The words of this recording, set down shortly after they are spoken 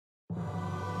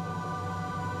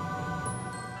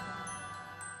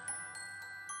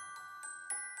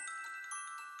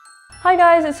Hi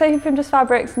guys, it's Sophie from Just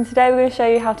Fabrics, and today we're going to show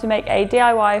you how to make a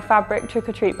DIY fabric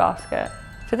trick-or-treat basket.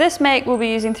 For this make, we'll be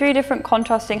using 3 different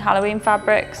contrasting Halloween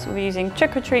fabrics. We'll be using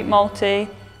Trick-or-Treat Multi,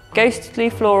 Ghostly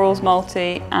Florals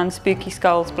Multi and Spooky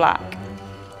Skulls Black.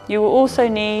 You will also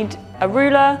need a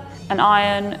ruler, an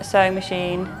iron, a sewing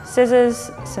machine, scissors,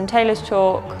 some tailor's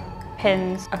chalk,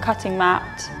 pins, a cutting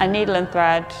mat, a needle and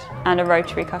thread and a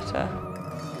rotary cutter.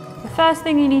 The first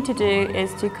thing you need to do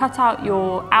is to cut out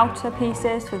your outer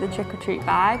pieces for the trick-or-treat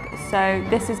bag. So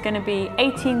this is going to be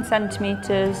 18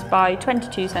 centimetres by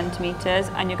 22 centimetres,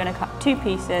 and you're going to cut 2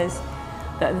 pieces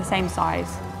that are the same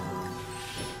size.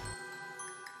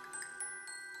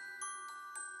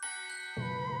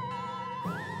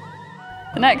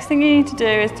 The next thing you need to do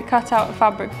is to cut out a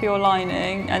fabric for your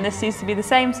lining, and this needs to be the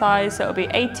same size, so it'll be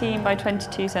 18 by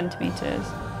 22 centimetres.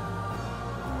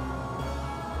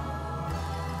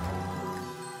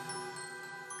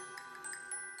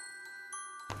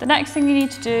 The next thing you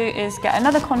need to do is get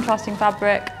another contrasting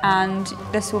fabric, and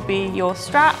this will be your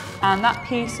strap, and that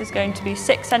piece is going to be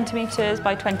 6 centimetres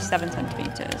by 27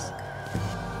 centimetres.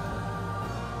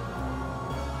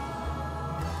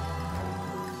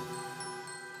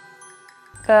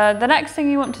 The next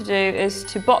thing you want to do is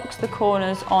to box the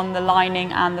corners on the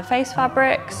lining and the face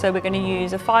fabric. So we're going to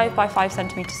use a 5 by 5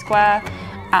 centimetre square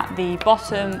at the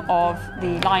bottom of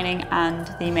the lining and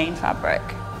the main fabric.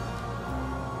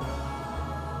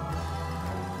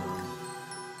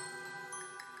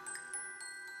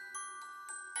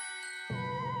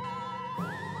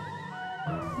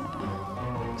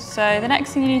 So the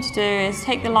next thing you need to do is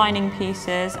take the lining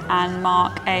pieces and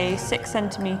mark a 6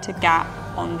 centimetre gap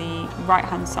on the right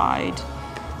hand side.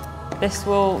 This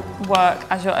will work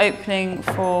as your opening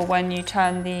for when you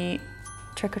turn the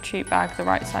trick-or-treat bag the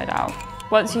right side out.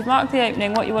 Once you've marked the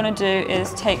opening, what you want to do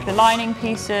is take the lining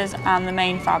pieces and the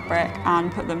main fabric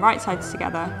and put them right sides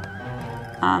together.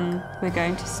 And we're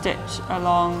going to stitch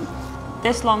along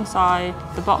this long side,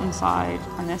 the bottom side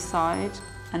and this side,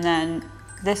 and then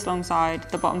this long side,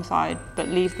 the bottom side, but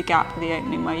leave the gap for the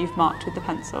opening where you've marked with the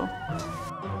pencil.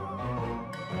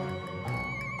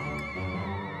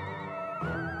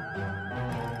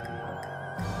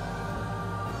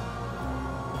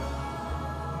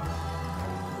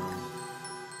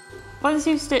 Once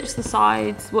you've stitched the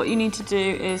sides, what you need to do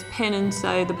is pin and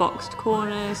sew the boxed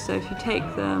corners. So if you take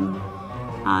them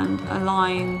and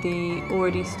align the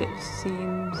already stitched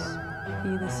seams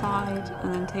either side,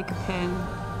 and then take a pin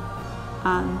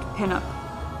and pin up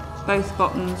both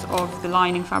bottoms of the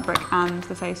lining fabric and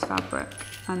the face fabric,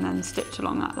 and then stitch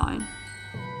along that line.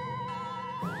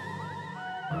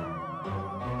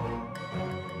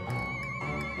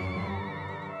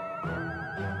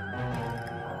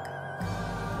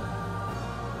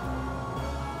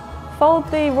 Fold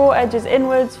the raw edges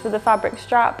inwards for the fabric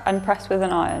strap and press with an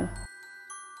iron.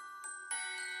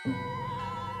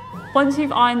 Once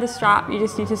you've ironed the strap, you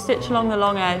just need to stitch along the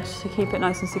long edge to keep it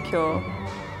nice and secure.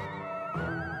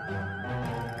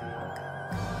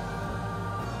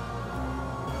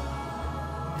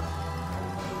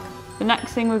 The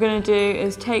next thing we're going to do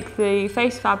is take the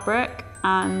face fabric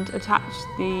and attach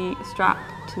the strap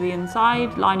to the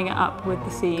inside, lining it up with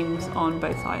the seams on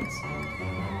both sides.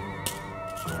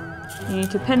 You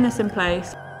need to pin this in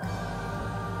place.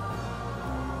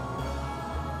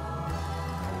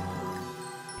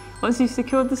 Once you've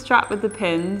secured the strap with the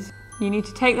pins, you need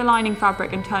to take the lining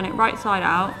fabric and turn it right side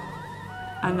out,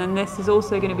 and then this is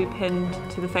also going to be pinned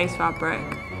to the face fabric.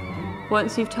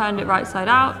 Once you've turned it right side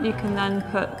out, you can then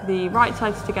put the right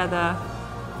sides together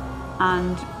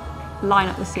and line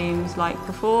up the seams like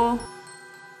before.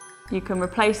 You can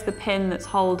replace the pin that's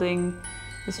holding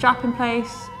the strap in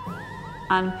place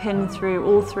and pin through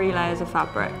all 3 layers of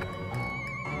fabric.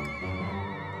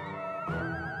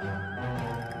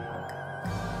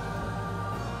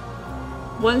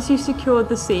 Once you've secured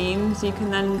the seams, you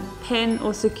can then pin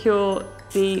or secure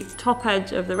the top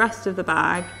edge of the rest of the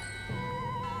bag,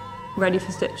 ready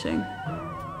for stitching.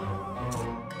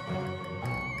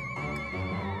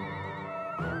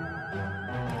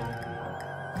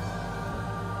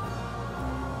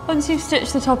 Once you've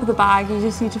stitched the top of the bag, you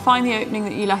just need to find the opening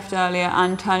that you left earlier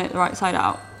and turn it the right side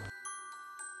out.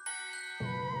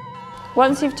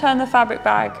 Once you've turned the fabric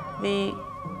bag the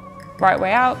right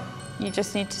way out, you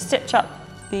just need to stitch up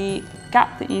the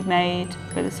gap that you've made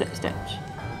with a slip stitch.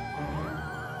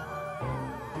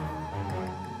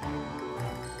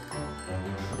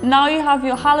 Now you have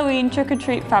your Halloween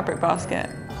trick-or-treat fabric basket.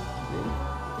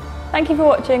 Thank you for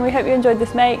watching. We hope you enjoyed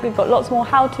this make. We've got lots more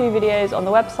how-to videos on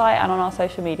the website and on our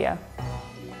social media.